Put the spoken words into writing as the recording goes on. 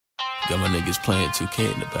Got my niggas playing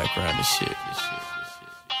 2K in the background and shit.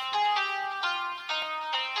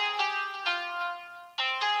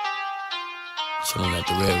 Chillin' at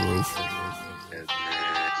the red roof.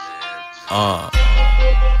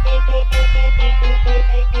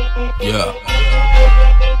 Yeah.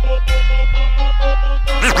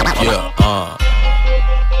 Yeah,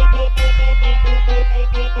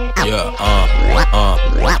 yeah,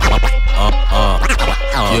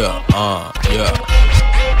 yeah, yeah.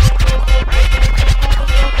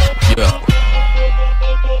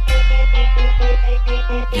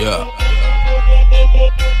 Yeah.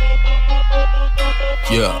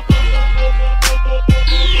 Yeah.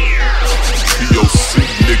 T.O.C.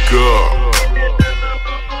 nigga.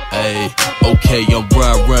 Hey, okay, I'm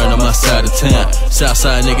run, I'm outside of town.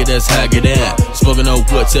 Southside nigga, that's how I get down. Smoking on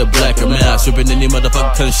wood till black or mouth. Stripping any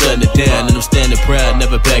motherfucker, couldn't shutting it down. And I'm standing proud,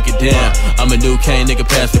 never back it down. I'm a new king, nigga,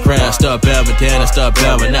 pass the crown. Start bowing down and start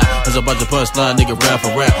bowing out. There's a bunch of punchline, nigga, round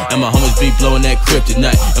for round. And my homies be blowing that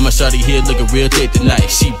kryptonite. And my shawty here looking real thick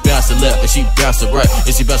tonight. She bouncing left and she bouncing right.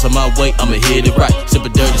 If she bouncing my way, I'ma hit it right.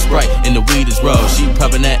 Sippin' dirty Sprite and the weed is raw. She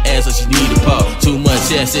popping that ass like she need a paw. Too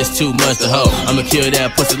much ass, it's too much to hold. I'ma kill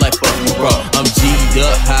that pussy like fuck, bro. I'm G'd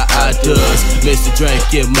up, how I does. Mr. Drink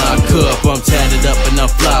in my cup. I'm tatted up and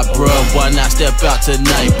I'm fly, bruh. Why not step out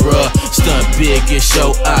tonight, bruh? Stunt big and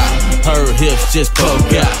show out. Her hips just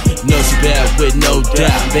poke out. Know she bad with no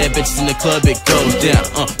doubt. Bad bitches in the club, it goes down.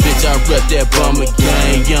 Bitch, I rep that bummer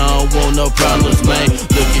gang. You don't want no problems, man.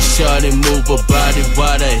 Look at short and move her body.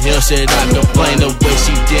 Why the hell should I complain? The way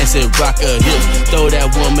she dancing, rock her hips. Throw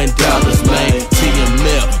that woman dollars, man.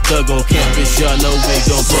 T.M.L, thug on campus, y'all know we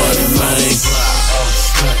gon' party, man.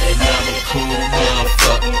 And I'm a cool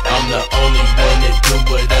motherfucker. I'm the only one that do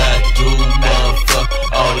what I do,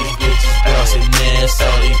 motherfucker. All these bitches bouncing ass,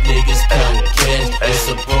 all these niggas come cash. It's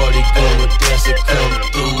a party, go and dance and come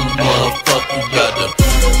through, motherfucker. You got the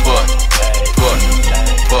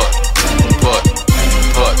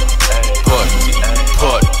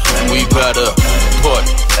we better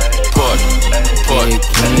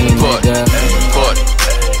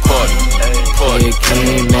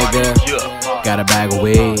nigga. Got a bag of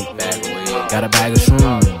weed, got a bag of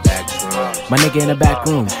shrooms. My nigga in the back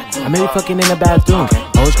room, I may be fucking in the bathroom.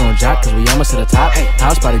 Always gonna jock cause we almost to the top.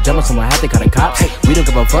 House party jumping, someone had to cut a cop. We don't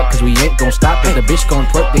give a fuck cause we ain't gon' stop. If the bitch gon'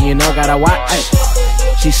 twerk, then you know gotta watch.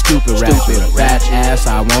 She stupid rapping, fat ass,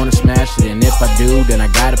 I wanna smash it. And if I do, then I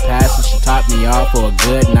gotta pass it. She top me off for a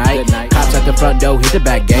good night. Cops at the front door, hit the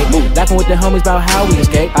back gate. Laughing with the homies about how we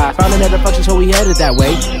escape. Found another function, so we headed that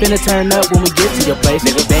way. Finna turn up when we get to your place.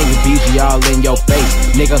 Nigga, banging BG all in your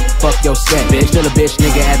face. Nigga, fuck your set. Bitch, still a bitch,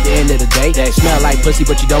 nigga, at the end of the day. Smell like pussy,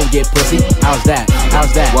 but you don't get pussy. How's that?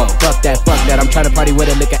 How's that? Whoa. Fuck that, I'm tryna party with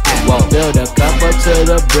a liquor at. Whoa. Build a cup up to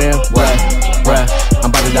the brim. What? Bruh,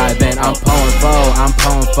 I'm about to dive in. I'm pouring foe,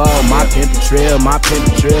 my pimp trill, I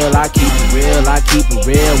keep it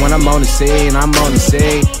real. When I'm on the scene,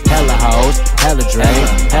 Hella hoes, hella drink,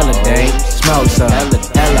 hella dank, smoke some.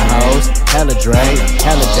 Hella hoes, hella drink,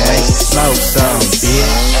 hella dank, smoke some,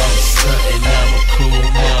 bitch. And I'm a cool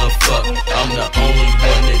motherfucker. I'm the only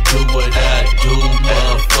one that do what I do,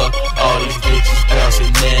 motherfucker. All these bitches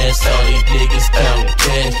bouncing ass, all these niggas count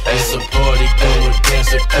cash. It's a party, go and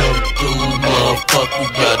dance and come through, motherfucker. We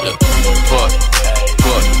got the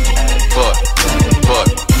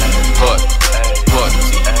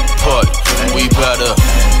we better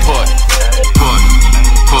party.